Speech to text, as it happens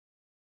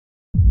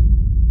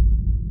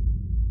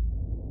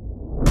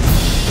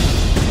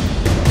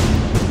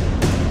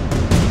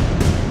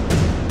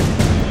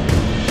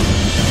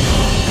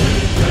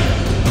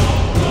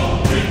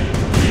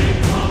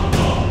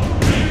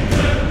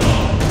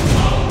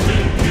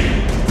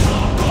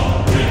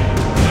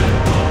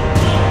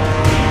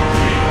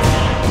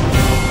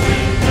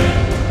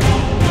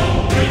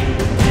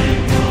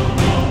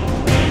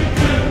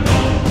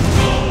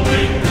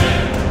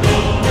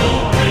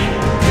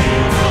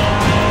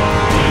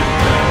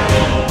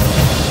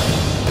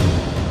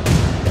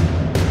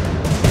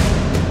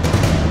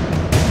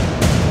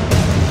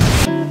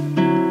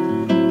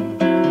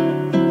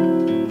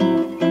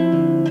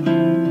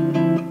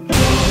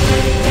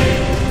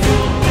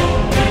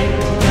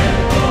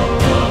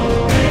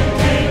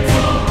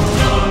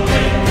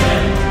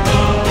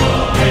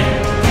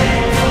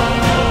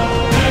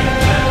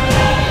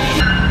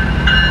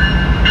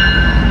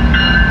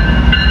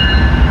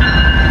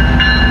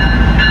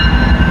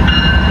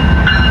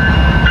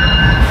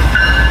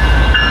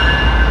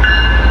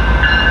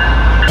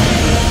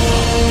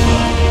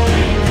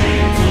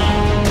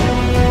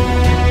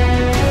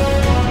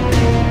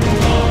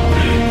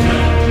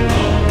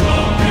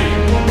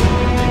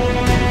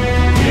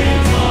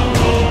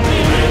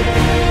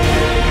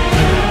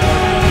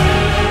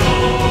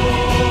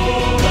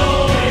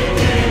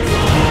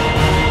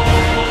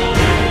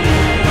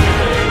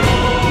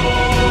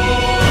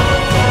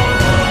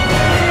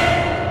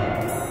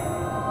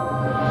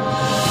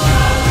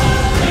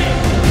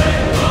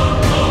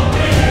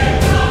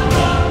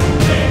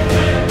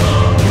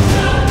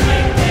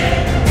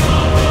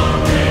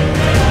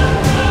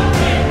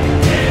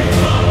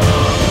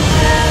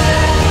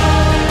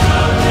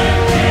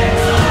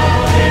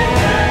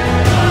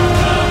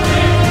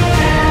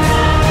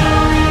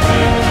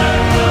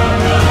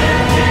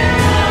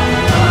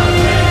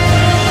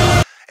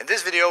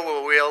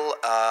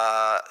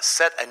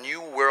set a new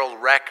world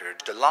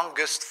record, the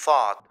longest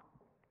fought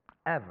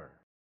ever.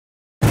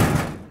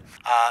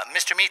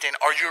 Mr. Meeting,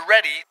 are you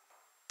ready?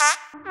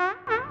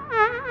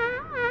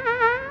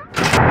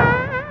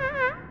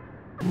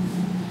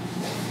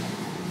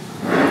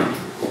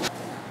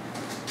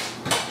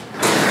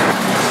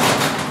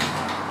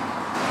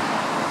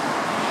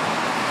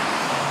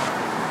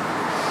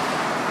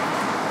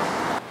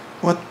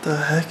 What the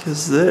heck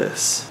is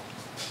this?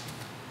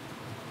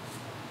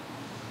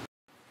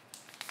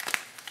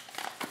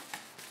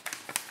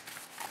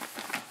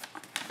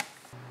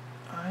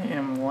 I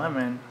am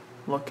Lemon,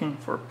 looking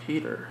for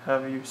Peter.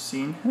 Have you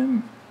seen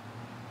him?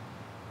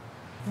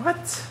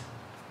 What?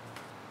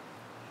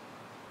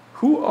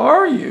 Who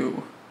are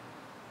you?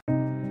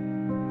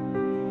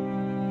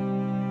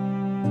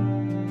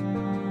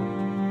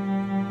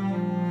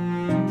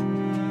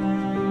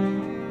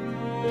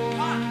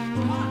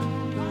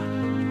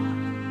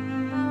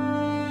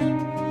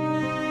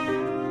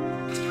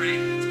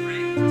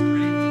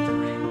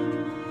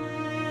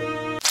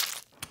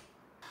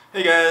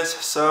 Hey guys,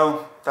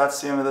 so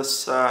that's the end of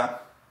this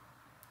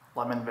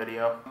lemon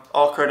video.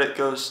 All credit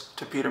goes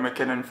to Peter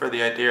Mckinnon for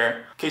the idea.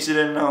 In case you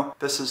didn't know,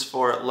 this is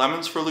for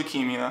Lemons For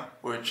Leukemia,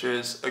 which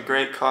is a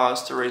great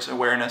cause to raise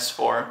awareness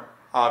for,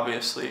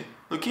 obviously,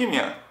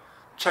 leukemia.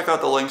 Check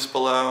out the links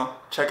below.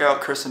 Check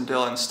out Chris and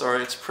Dillons'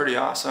 story, it's pretty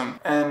awesome.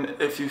 And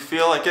if you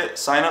feel like it,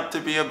 sign up to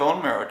be a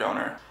bone marrow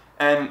donor.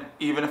 And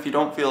even if you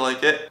don't feel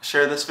like it,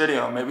 share this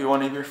video. Maybe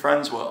one of your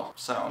friends will,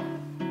 so.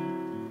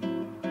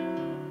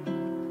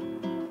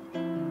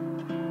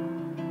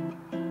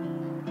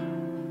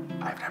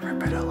 I've never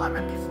been a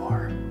lemon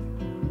before.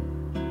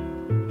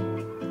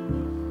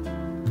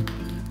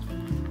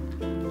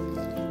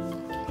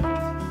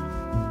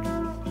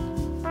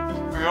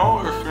 You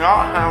know, it's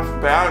not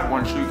half bad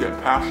once you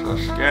get past the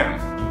skin.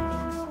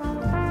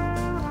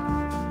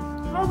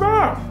 Not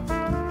bad.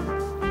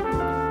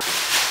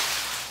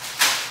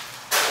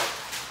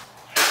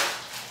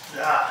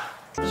 Yeah.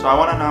 So I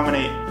want to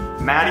nominate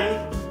Matti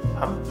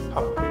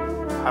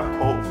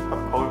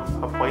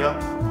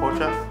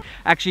Haapoja.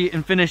 Actually,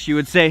 in Finnish, you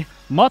would say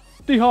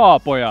Matti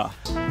Haapoja.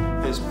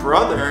 His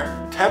brother,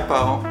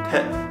 Teppo.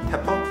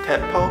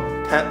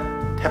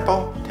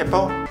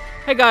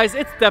 Hey guys,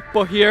 it's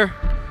Teppo here.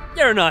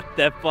 You're not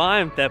Teppo,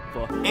 I'm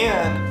Teppo.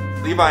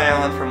 And Levi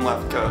Allen from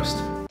Left Coast.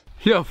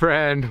 Yo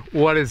friend,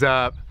 what is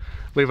up?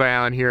 Levi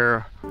Allen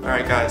here.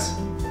 Alright guys.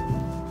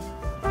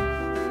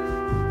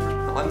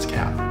 The lens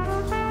cap.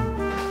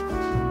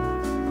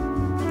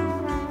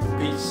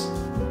 Peace.